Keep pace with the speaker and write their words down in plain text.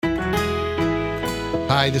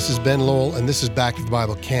Hi, this is Ben Lowell, and this is Back to the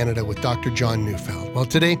Bible Canada with Dr. John Neufeld. Well,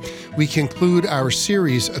 today we conclude our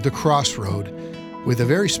series, The Crossroad, with a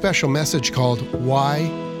very special message called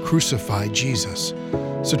Why Crucify Jesus?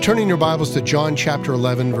 So turning your Bibles to John chapter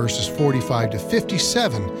 11, verses 45 to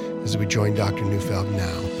 57, as we join Dr. Neufeld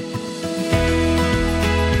now.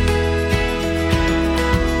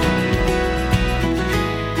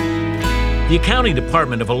 The accounting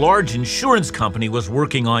department of a large insurance company was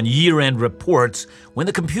working on year-end reports when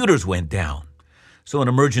the computers went down. So an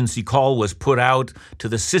emergency call was put out to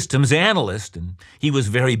the systems analyst, and he was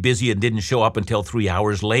very busy and didn't show up until 3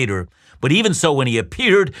 hours later. But even so, when he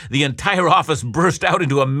appeared, the entire office burst out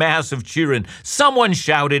into a massive cheer, and someone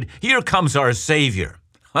shouted, "Here comes our Savior."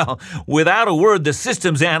 Well, without a word, the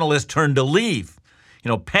systems analyst turned to leave.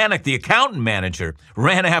 Panicked, the accountant manager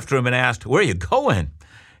ran after him and asked, "Where are you going?"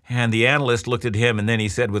 And the analyst looked at him, and then he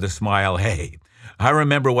said with a smile, "Hey, I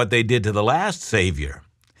remember what they did to the last Savior."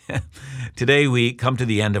 Today we come to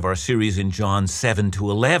the end of our series in John 7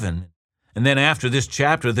 to 11. And then after this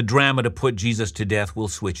chapter, the drama to put Jesus to death will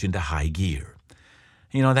switch into high gear.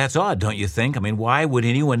 That's odd, don't you think? Why would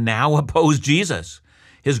anyone now oppose Jesus?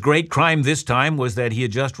 His great crime this time was that he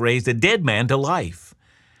had just raised a dead man to life.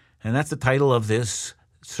 And that's the title of this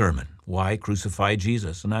sermon, Why Crucify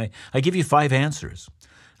Jesus? And I give you 5 answers.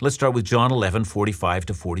 Let's start with John 11, 45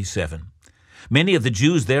 to 47. Many of the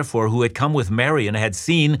Jews, therefore, who had come with Mary and had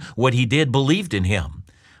seen what he did, believed in him.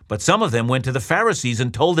 But some of them went to the Pharisees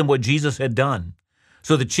and told them what Jesus had done.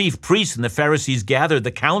 So the chief priests and the Pharisees gathered the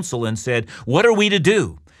council and said, "What are we to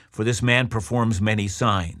do? For this man performs many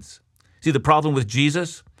signs." See, the problem with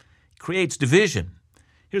Jesus? He creates division.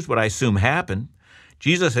 Here's what I assume happened.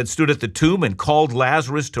 Jesus had stood at the tomb and called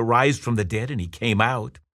Lazarus to rise from the dead, and he came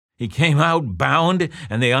out. He came out bound,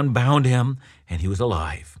 and they unbound him, and he was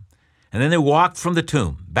alive. And then they walked from the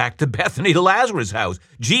tomb back to Bethany, to Lazarus' house.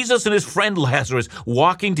 Jesus and his friend Lazarus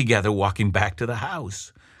walking together, walking back to the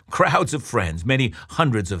house. Crowds of friends, many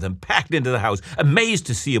hundreds of them, packed into the house, amazed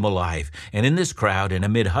to see him alive. And in this crowd, and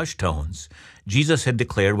amid hushed tones, Jesus had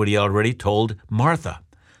declared what he already told Martha,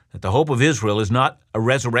 that the hope of Israel is not a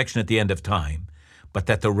resurrection at the end of time, but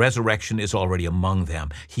that the resurrection is already among them.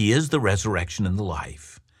 He is the resurrection and the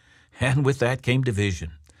life. And with that came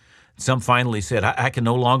division. Some finally said, I can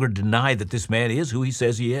no longer deny that this man is who he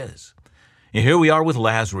says he is. And here we are with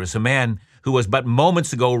Lazarus, a man who was but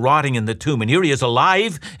moments ago rotting in the tomb, and here he is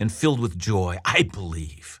alive and filled with joy. I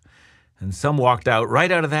believe. And some walked out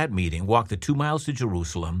right out of that meeting, walked the 2 miles to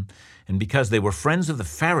Jerusalem, and because they were friends of the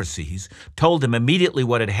Pharisees, told them immediately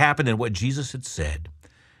what had happened and what Jesus had said.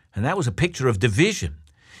 And that was a picture of division.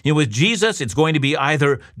 With Jesus, it's going to be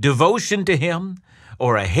either devotion to him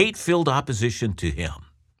or a hate-filled opposition to him.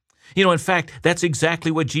 In fact, that's exactly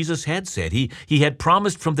what Jesus had said. He had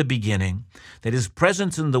promised from the beginning that his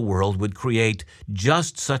presence in the world would create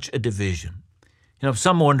just such a division.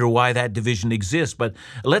 Some wonder why that division exists, but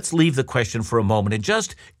let's leave the question for a moment and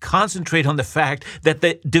just concentrate on the fact that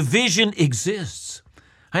the division exists.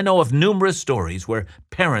 I know of numerous stories where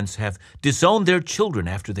parents have disowned their children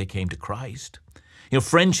after they came to Christ.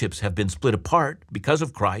 Friendships have been split apart because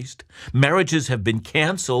of Christ. Marriages have been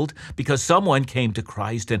canceled because someone came to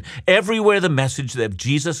Christ. And everywhere the message of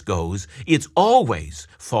Jesus goes, it's always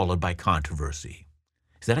followed by controversy.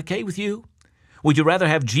 Is that okay with you? Would you rather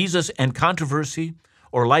have Jesus and controversy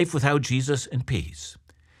or life without Jesus and peace?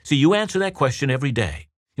 See, you answer that question every day.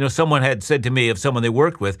 Someone had said to me of someone they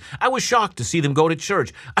worked with, I was shocked to see them go to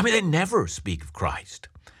church. They never speak of Christ.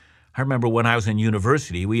 I remember when I was in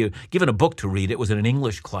university, we were given a book to read. It was in an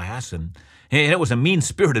English class, and it was a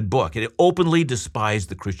mean-spirited book. It openly despised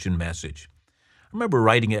the Christian message. I remember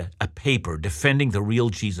writing a paper defending the real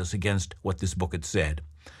Jesus against what this book had said.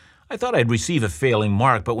 I thought I'd receive a failing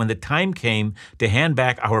mark, but when the time came to hand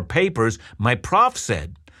back our papers, my prof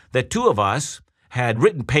said that 2 of us had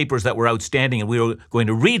written papers that were outstanding, and we were going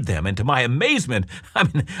to read them. And to my amazement, I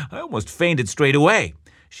almost fainted straight away.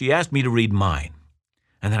 She asked me to read mine.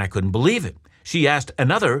 And then I couldn't believe it. She asked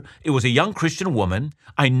another, it was a young Christian woman.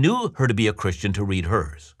 I knew her to be a Christian, to read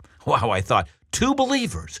hers. Wow, I thought, 2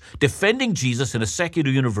 believers defending Jesus in a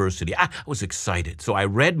secular university. I was excited. So I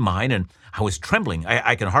read mine, and I was trembling.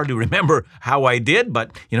 I can hardly remember how I did,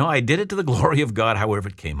 but, I did it to the glory of God, however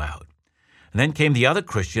it came out. And then came the other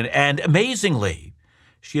Christian, and amazingly,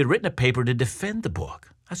 she had written a paper to defend the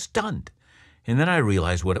book. I was stunned. And then I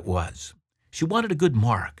realized what it was. She wanted a good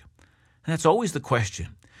mark. And that's always the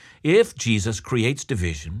question. If Jesus creates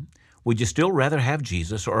division, would you still rather have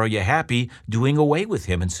Jesus, or are you happy doing away with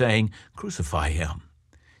him and saying, crucify him?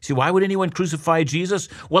 See, why would anyone crucify Jesus?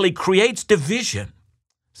 Well, he creates division.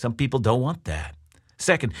 Some people don't want that.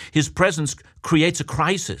 Second, his presence creates a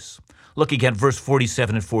crisis. Look again, verse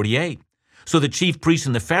 47 and 48. So the chief priests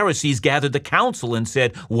and the Pharisees gathered the council and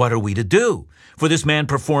said, "What are we to do? For this man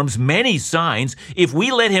performs many signs. If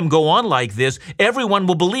we let him go on like this, everyone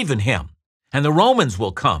will believe in him. And the Romans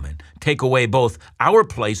will come and take away both our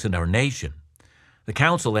place and our nation." The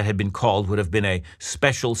council that had been called would have been a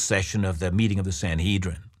special session of the meeting of the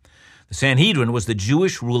Sanhedrin. The Sanhedrin was the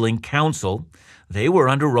Jewish ruling council. They were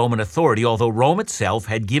under Roman authority, although Rome itself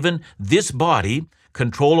had given this body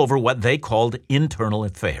control over what they called internal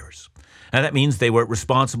affairs. And that means they were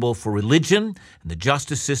responsible for religion and the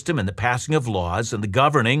justice system and the passing of laws and the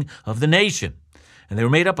governing of the nation. And they were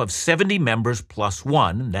made up of 70 members plus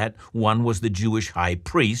one, and that one was the Jewish high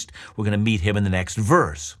priest. We're going to meet him in the next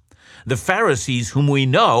verse. The Pharisees, whom we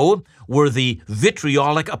know, were the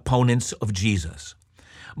vitriolic opponents of Jesus.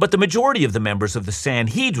 But the majority of the members of the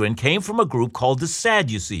Sanhedrin came from a group called the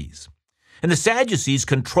Sadducees. And the Sadducees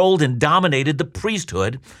controlled and dominated the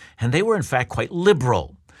priesthood, and they were in fact quite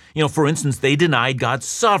liberal. For instance, they denied God's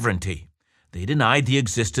sovereignty. They denied the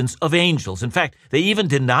existence of angels. In fact, they even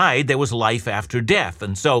denied there was life after death.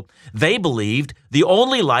 And so they believed the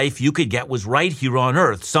only life you could get was right here on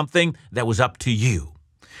earth, something that was up to you.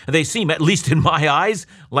 They seem, at least in my eyes,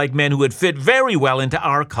 like men who would fit very well into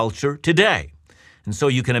our culture today. And so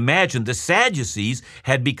you can imagine the Sadducees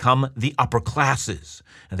had become the upper classes.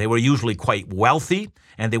 And they were usually quite wealthy,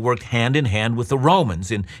 and they worked hand in hand with the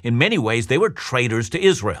Romans. In many ways, they were traitors to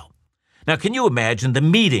Israel. Now, can you imagine the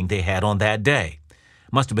meeting they had on that day?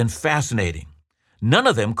 It must have been fascinating. None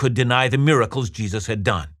of them could deny the miracles Jesus had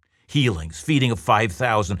done. Healings, feeding of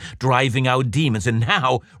 5,000, driving out demons, and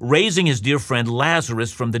now raising his dear friend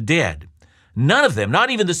Lazarus from the dead. None of them, not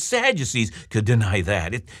even the Sadducees, could deny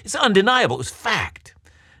that. It's undeniable. It was fact.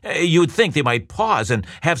 You would think they might pause and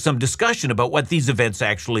have some discussion about what these events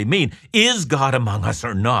actually mean. Is God among us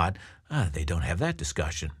or not? They don't have that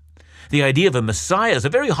discussion. The idea of a Messiah is a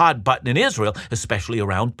very hot button in Israel, especially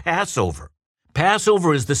around Passover.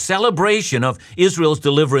 Passover is the celebration of Israel's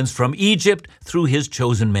deliverance from Egypt through his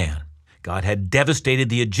chosen man. God had devastated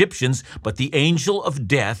the Egyptians, but the angel of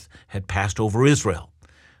death had passed over Israel.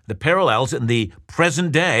 The parallels in the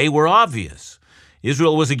present day were obvious.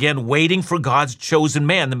 Israel was again waiting for God's chosen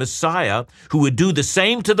man, the Messiah, who would do the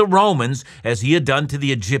same to the Romans as he had done to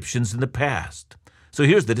the Egyptians in the past. So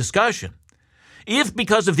here's the discussion. If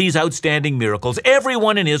because of these outstanding miracles,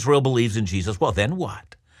 everyone in Israel believes in Jesus, well, then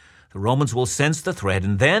what? The Romans will sense the threat,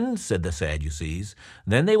 and then, said the Sadducees,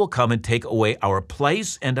 then they will come and take away our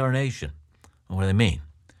place and our nation. What do they mean?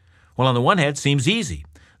 Well, on the one hand, it seems easy.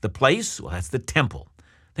 The place, well, that's the temple.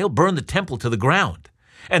 They'll burn the temple to the ground.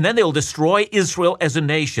 And then they'll destroy Israel as a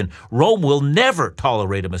nation. Rome will never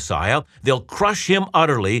tolerate a Messiah. They'll crush him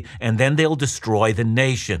utterly, and then they'll destroy the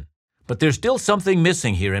nation. But there's still something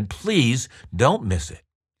missing here, and please don't miss it.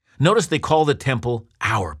 Notice they call the temple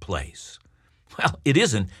our place. Well, it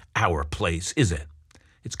isn't our place, is it?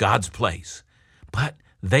 It's God's place. But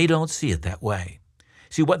they don't see it that way.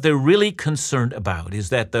 See, what they're really concerned about is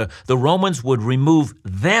that the Romans would remove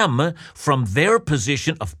them from their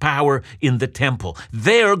position of power in the temple.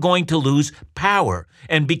 They're going to lose power.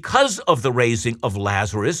 And because of the raising of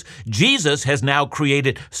Lazarus, Jesus has now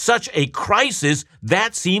created such a crisis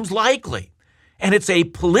that seems likely. And it's a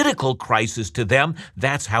political crisis to them.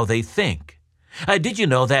 That's how they think. Did you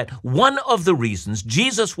know that one of the reasons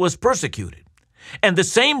Jesus was persecuted, and the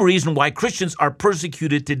same reason why Christians are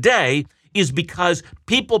persecuted today, is because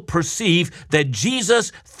people perceive that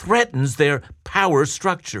Jesus threatens their power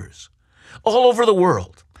structures. All over the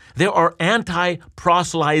world, there are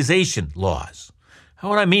anti-proselytization laws.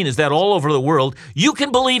 What I mean is that all over the world, you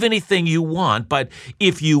can believe anything you want, but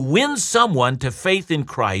if you win someone to faith in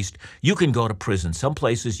Christ, you can go to prison. Some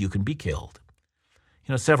places you can be killed.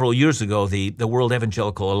 Several years ago, the World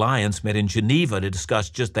Evangelical Alliance met in Geneva to discuss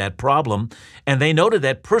just that problem, and they noted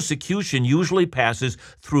that persecution usually passes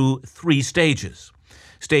through 3 stages.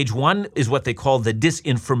 Stage 1 is what they call the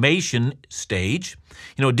disinformation stage.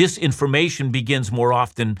 Disinformation begins more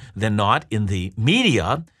often than not in the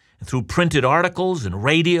media. Through printed articles and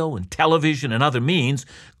radio and television and other means,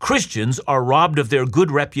 Christians are robbed of their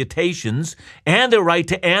good reputations and their right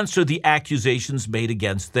to answer the accusations made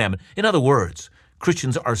against them. In other words,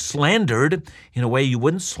 Christians are slandered in a way you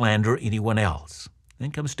wouldn't slander anyone else.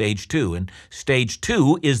 Then comes stage 2, and stage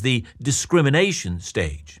 2 is the discrimination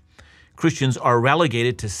stage. Christians are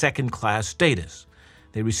relegated to second-class status.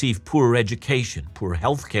 They receive poorer education, poor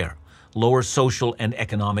health care, lower social and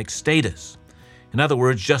economic status. In other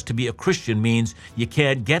words, just to be a Christian means you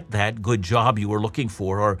can't get that good job you were looking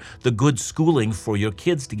for or the good schooling for your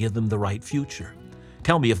kids to give them the right future.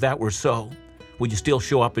 Tell me if that were so. Would you still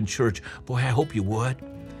show up in church? Boy, I hope you would.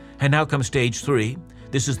 And now comes stage 3.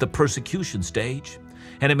 This is the persecution stage.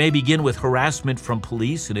 And it may begin with harassment from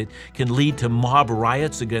police, and it can lead to mob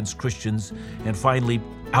riots against Christians, and finally,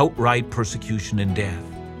 outright persecution and death.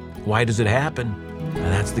 Why does it happen? And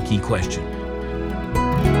that's the key question.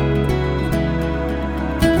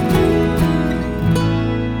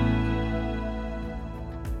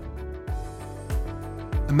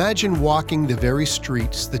 Imagine walking the very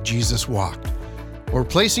streets that Jesus walked, or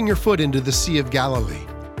placing your foot into the Sea of Galilee.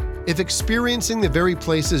 If experiencing the very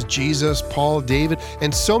places Jesus, Paul, David,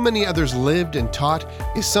 and so many others lived and taught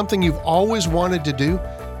is something you've always wanted to do,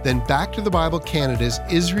 then Back to the Bible Canada's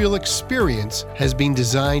Israel Experience has been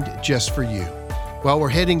designed just for you. Well, we're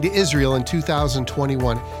heading to Israel in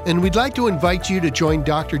 2021, and we'd like to invite you to join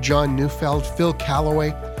Dr. John Neufeld, Phil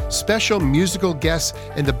Callaway, special musical guests,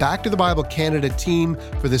 and the Back to the Bible Canada team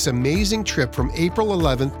for this amazing trip from April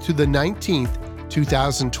 11th to the 19th,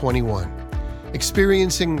 2021.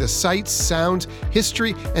 Experiencing the sights, sounds,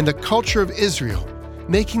 history, and the culture of Israel,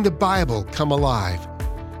 making the Bible come alive.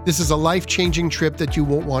 This is a life-changing trip that you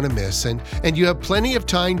won't want to miss, and you have plenty of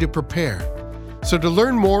time to prepare. So to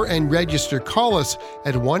learn more and register, call us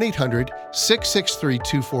at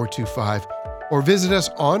 1-800-663-2425 or visit us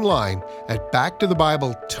online at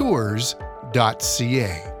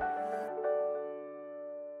backtothebibletours.ca.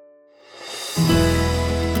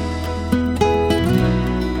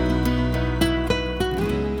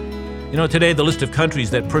 You know, today the list of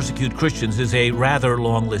countries that persecute Christians is a rather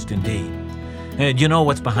long list indeed. And you know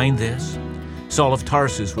what's behind this? Saul of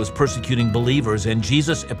Tarsus was persecuting believers, and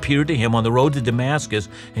Jesus appeared to him on the road to Damascus,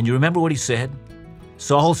 and you remember what he said?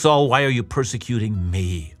 Saul, Saul, why are you persecuting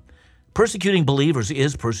me? Persecuting believers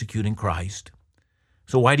is persecuting Christ.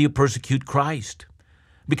 So why do you persecute Christ?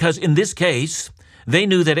 Because in this case, they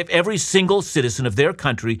knew that if every single citizen of their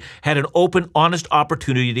country had an open, honest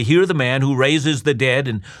opportunity to hear the man who raises the dead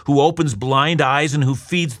and who opens blind eyes and who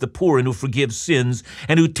feeds the poor and who forgives sins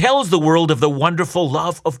and who tells the world of the wonderful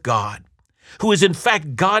love of God, who is in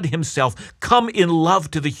fact God himself, come in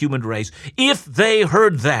love to the human race, if they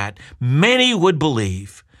heard that, many would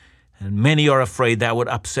believe, and many are afraid that would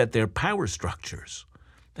upset their power structures.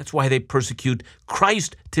 That's why they persecute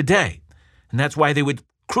Christ today, and that's why they would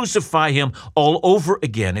crucify him all over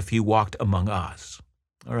again if he walked among us.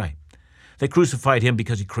 All right. They crucified him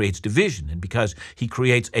because he creates division and because he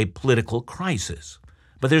creates a political crisis.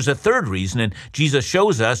 But there's a third reason, and Jesus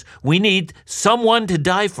shows us we need someone to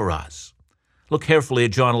die for us. Look carefully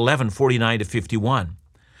at John 11:49-51.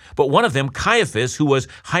 But one of them, Caiaphas, who was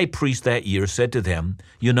high priest that year, said to them,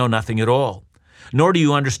 "You know nothing at all, nor do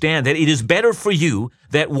you understand that it is better for you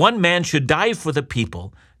that one man should die for the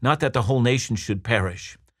people, not that the whole nation should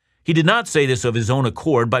perish." He did not say this of his own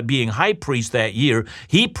accord, but being high priest that year,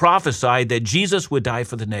 he prophesied that Jesus would die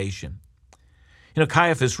for the nation. You know,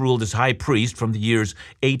 Caiaphas ruled as high priest from the years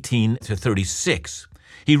 18 to 36.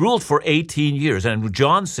 He ruled for 18 years, and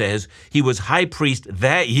John says he was high priest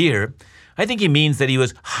that year. I think he means that he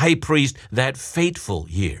was high priest that fateful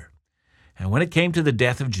year. And when it came to the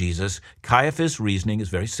death of Jesus, Caiaphas' reasoning is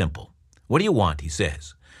very simple. What do you want, he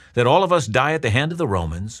says? That all of us die at the hand of the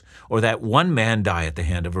Romans, or that one man die at the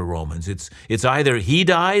hand of the Romans. It's either he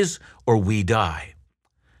dies or we die.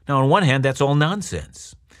 Now, on one hand, that's all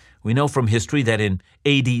nonsense. We know from history that in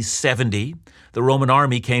AD 70, the Roman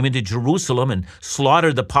army came into Jerusalem and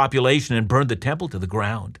slaughtered the population and burned the temple to the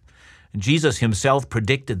ground. And Jesus himself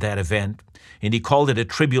predicted that event, and he called it a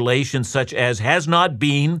tribulation such as has not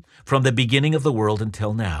been from the beginning of the world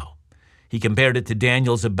until now. He compared it to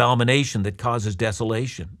Daniel's abomination that causes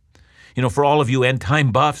desolation. You know, for all of you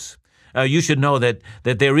end-time buffs, you should know that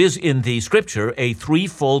there is in the Scripture a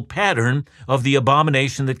threefold pattern of the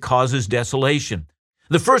abomination that causes desolation.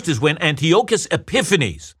 The first is when Antiochus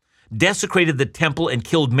Epiphanes desecrated the temple and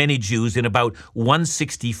killed many Jews in about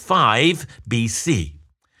 165 BC.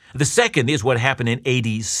 The second is what happened in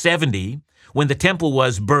AD 70, when the temple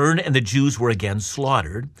was burned and the Jews were again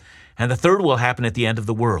slaughtered. And the third will happen at the end of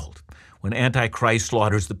the world, when Antichrist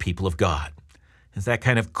slaughters the people of God. It's that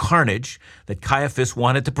kind of carnage that Caiaphas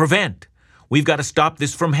wanted to prevent. We've got to stop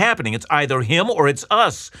this from happening. It's either him or it's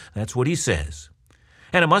us. That's what he says.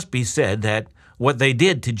 And it must be said that what they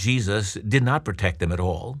did to Jesus did not protect them at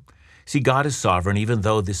all. See, God is sovereign, even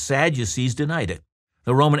though the Sadducees denied it.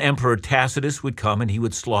 The Roman Emperor Tacitus would come and he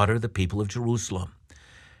would slaughter the people of Jerusalem.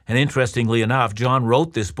 And interestingly enough, John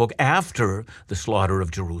wrote this book after the slaughter of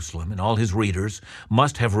Jerusalem, and all his readers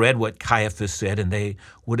must have read what Caiaphas said, and they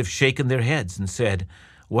would have shaken their heads and said,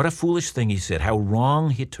 "What a foolish thing he said, how wrong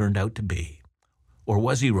he turned out to be." Or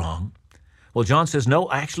was he wrong? Well, John says,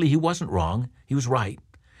 no, actually he wasn't wrong. He was right.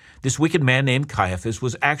 This wicked man named Caiaphas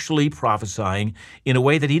was actually prophesying in a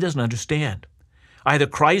way that he doesn't understand. Either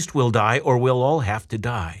Christ will die or we'll all have to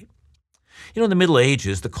die. In the Middle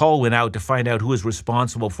Ages, the call went out to find out who was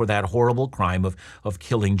responsible for that horrible crime of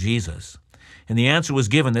killing Jesus. And the answer was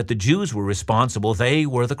given that the Jews were responsible. They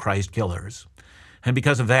were the Christ killers. And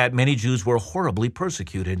because of that, many Jews were horribly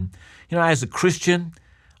persecuted. As a Christian,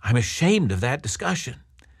 I'm ashamed of that discussion.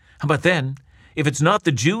 But then, if it's not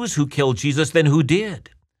the Jews who killed Jesus, then who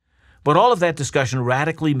did? But all of that discussion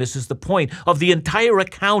radically misses the point of the entire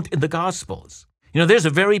account in the Gospels. There's a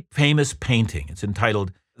very famous painting. It's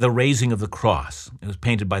entitled The Raising of the Cross. It was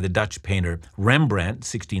painted by the Dutch painter Rembrandt,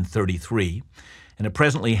 1633, and it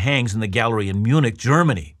presently hangs in the gallery in Munich,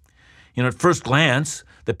 Germany. At first glance,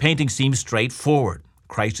 the painting seems straightforward.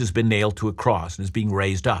 Christ has been nailed to a cross and is being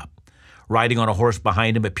raised up. Riding on a horse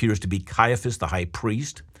behind him appears to be Caiaphas, the high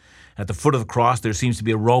priest. At the foot of the cross, there seems to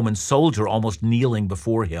be a Roman soldier almost kneeling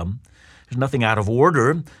before him. There's nothing out of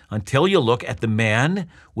order until you look at the man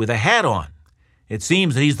with a hat on. It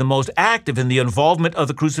seems that he's the most active in the involvement of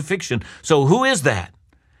the crucifixion. So who is that?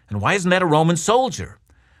 And why isn't that a Roman soldier?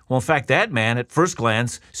 Well, in fact, that man, at first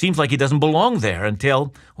glance, seems like he doesn't belong there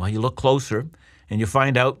until, you look closer and you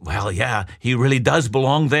find out, he really does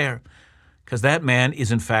belong there. Because that man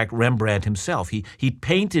is, in fact, Rembrandt himself. He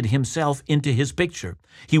painted himself into his picture.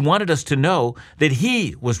 He wanted us to know that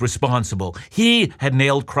he was responsible. He had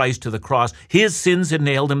nailed Christ to the cross. His sins had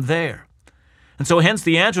nailed him there. And so hence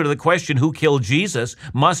the answer to the question, who killed Jesus,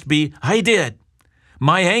 must be, I did.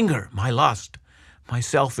 My anger, my lust, my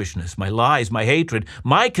selfishness, my lies, my hatred,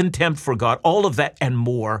 my contempt for God, all of that and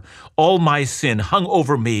more, all my sin hung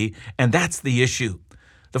over me, and that's the issue.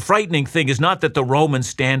 The frightening thing is not that the Romans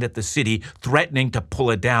stand at the city threatening to pull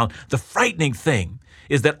it down. The frightening thing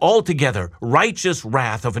is that altogether righteous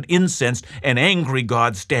wrath of an incensed and angry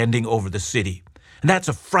God standing over the city. And that's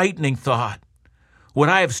a frightening thought. Would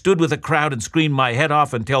I have stood with the crowd and screamed my head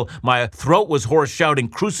off until my throat was hoarse shouting,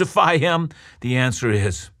 "Crucify him"? The answer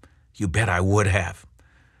is, you bet I would have.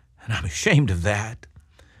 And I'm ashamed of that.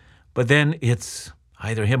 But then it's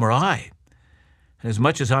either him or I. And as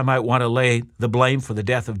much as I might want to lay the blame for the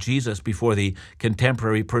death of Jesus before the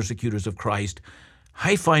contemporary persecutors of Christ,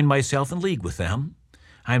 I find myself in league with them.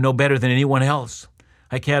 I'm no better than anyone else.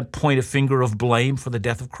 I can't point a finger of blame for the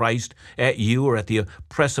death of Christ at you or at the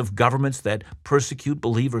oppressive governments that persecute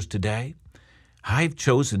believers today. I've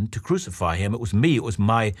chosen to crucify him. It was me. It was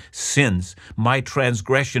my sins. My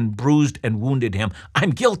transgression bruised and wounded him. I'm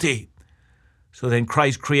guilty. So then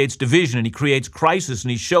Christ creates division and he creates crisis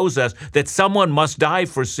and he shows us that someone must die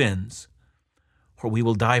for sins or we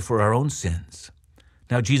will die for our own sins.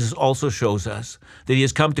 Now Jesus also shows us that he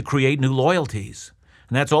has come to create new loyalties,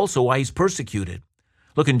 and that's also why he's persecuted.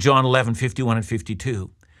 Look in John 11:51 and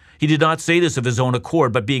 52. He did not say this of his own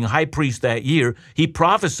accord, but being high priest that year, he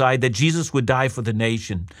prophesied that Jesus would die for the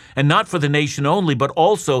nation, and not for the nation only, but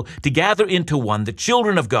also to gather into one the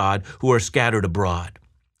children of God who are scattered abroad.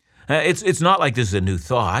 It's not like this is a new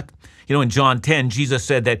thought. In John 10, Jesus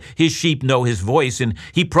said that his sheep know his voice, and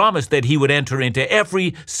he promised that he would enter into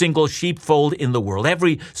every single sheepfold in the world,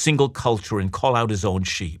 every single culture, and call out his own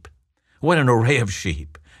sheep. What an array of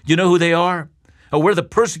sheep. You know who they are? We're the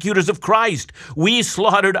persecutors of Christ. We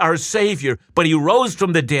slaughtered our Savior, but he rose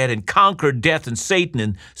from the dead and conquered death and Satan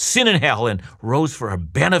and sin and hell and rose for our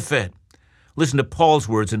benefit. Listen to Paul's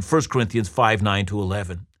words in 1 Corinthians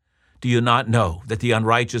 5:9-11. Do you not know that the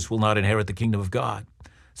unrighteous will not inherit the kingdom of God?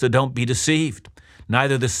 So don't be deceived.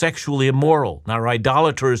 Neither the sexually immoral, nor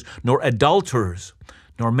idolaters, nor adulterers,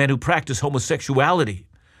 nor men who practice homosexuality,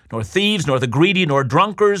 nor thieves, nor the greedy, nor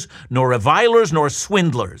drunkards, nor revilers, nor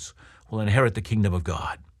swindlers will inherit the kingdom of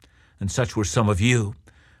God. And such were some of you.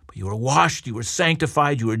 But you were washed, you were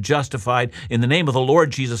sanctified, you were justified in the name of the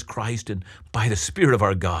Lord Jesus Christ and by the Spirit of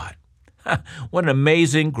our God. What an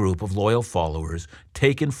amazing group of loyal followers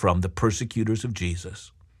taken from the persecutors of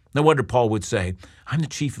Jesus. No wonder Paul would say, I'm the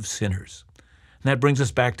chief of sinners. And that brings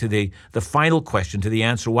us back to the final question, to the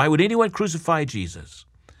answer, why would anyone crucify Jesus?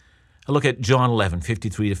 I look at John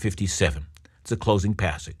 11:53-57. It's a closing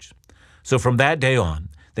passage. So from that day on,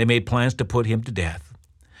 they made plans to put him to death.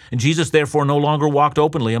 And Jesus therefore no longer walked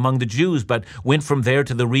openly among the Jews, but went from there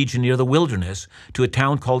to the region near the wilderness, to a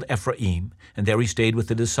town called Ephraim, and there he stayed with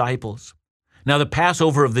the disciples. Now the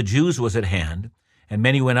Passover of the Jews was at hand, and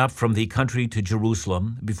many went up from the country to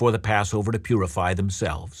Jerusalem before the Passover to purify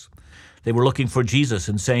themselves. They were looking for Jesus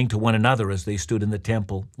and saying to one another as they stood in the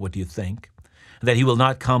temple, what do you think? That he will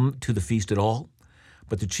not come to the feast at all?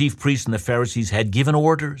 But the chief priests and the Pharisees had given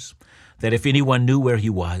orders that if anyone knew where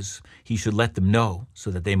he was, he should let them know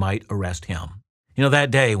so that they might arrest him. You know,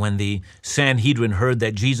 that day when the Sanhedrin heard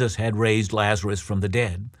that Jesus had raised Lazarus from the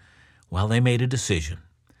dead, well, they made a decision.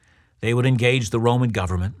 They would engage the Roman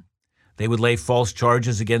government. They would lay false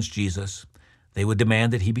charges against Jesus. They would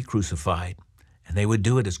demand that he be crucified, and they would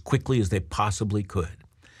do it as quickly as they possibly could.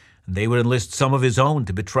 And they would enlist some of his own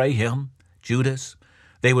to betray him, Judas.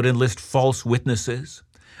 They would enlist false witnesses.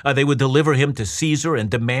 They would deliver him to Caesar and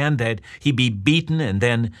demand that he be beaten and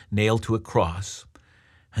then nailed to a cross.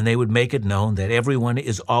 And they would make it known that everyone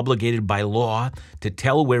is obligated by law to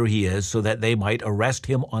tell where he is so that they might arrest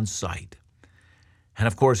him on sight. And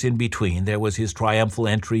of course, in between, there was his triumphal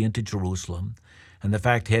entry into Jerusalem and the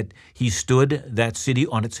fact that he stood that city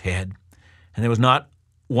on its head. And there was not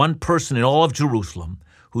one person in all of Jerusalem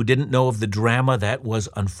who didn't know of the drama that was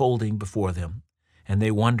unfolding before them. And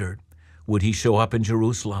they wondered, would he show up in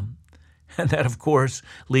Jerusalem? And that, of course,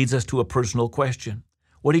 leads us to a personal question.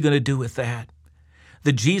 What are you going to do with that?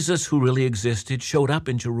 The Jesus who really existed showed up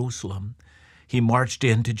in Jerusalem. He marched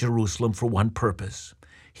into Jerusalem for one purpose.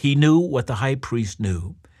 He knew what the high priest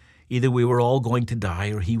knew. Either we were all going to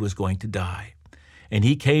die or he was going to die. And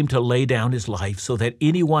he came to lay down his life so that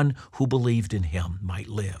anyone who believed in him might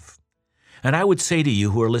live. And I would say to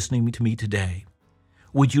you who are listening to me today,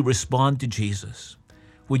 would you respond to Jesus?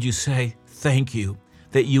 Would you say, thank you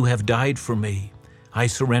that you have died for me? I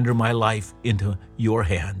surrender my life into your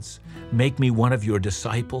hands. Make me one of your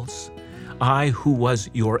disciples. I, who was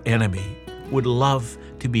your enemy, would love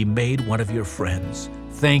to be made one of your friends.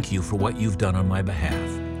 Thank you for what you've done on my behalf.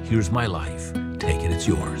 Here's my life. Take it, it's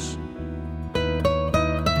yours.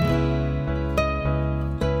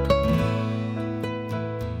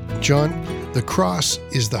 John, the cross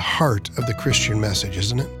is the heart of the Christian message,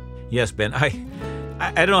 isn't it? Yes, Ben. I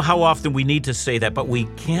don't know how often we need to say that, but we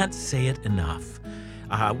can't say it enough.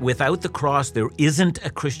 Without the cross, there isn't a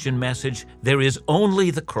Christian message. There is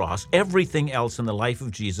only the cross. Everything else in the life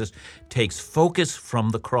of Jesus takes focus from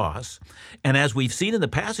the cross. And as we've seen in the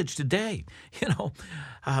passage today,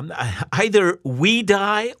 either we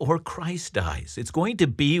die or Christ dies. It's going to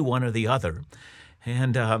be one or the other.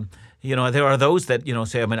 And, there are those that,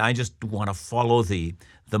 say, I just want to follow the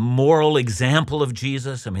moral example of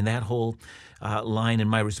Jesus. That whole line in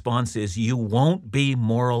my response is, you won't be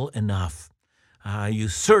moral enough. You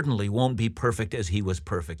certainly won't be perfect as he was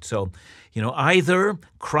perfect. So, either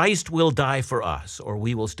Christ will die for us or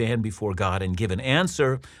we will stand before God and give an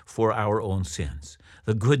answer for our own sins.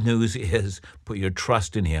 The good news is put your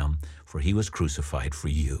trust in him, for he was crucified for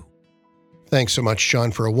you. Thanks so much,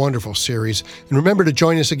 John, for a wonderful series. And remember to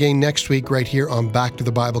join us again next week right here on Back to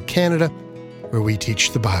the Bible Canada, where we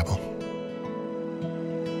teach the Bible.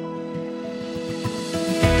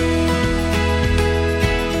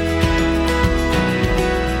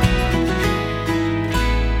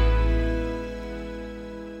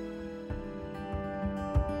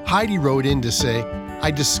 Heidi wrote in to say,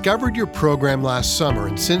 I discovered your program last summer,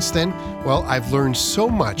 and since then, I've learned so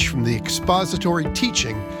much from the expository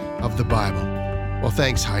teaching of the Bible. Well,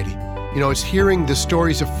 thanks, Heidi. It's hearing the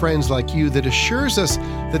stories of friends like you that assures us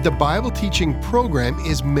that the Bible teaching program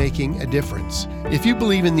is making a difference. If you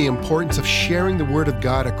believe in the importance of sharing the Word of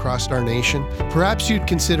God across our nation, perhaps you'd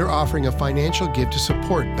consider offering a financial gift to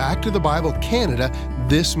support Back to the Bible Canada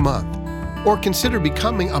this month, or consider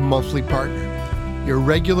becoming a monthly partner. Your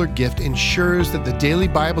regular gift ensures that the daily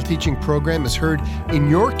Bible teaching program is heard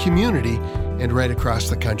in your community and right across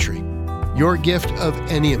the country. Your gift of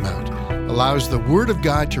any amount allows the Word of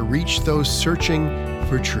God to reach those searching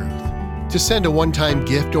for truth. To send a one-time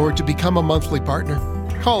gift or to become a monthly partner,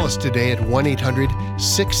 call us today at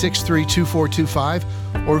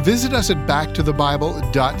 1-800-663-2425 or visit us at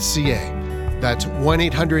backtothebible.ca. That's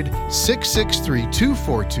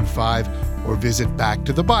 1-800-663-2425 or visit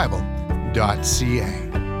backtothebible.ca.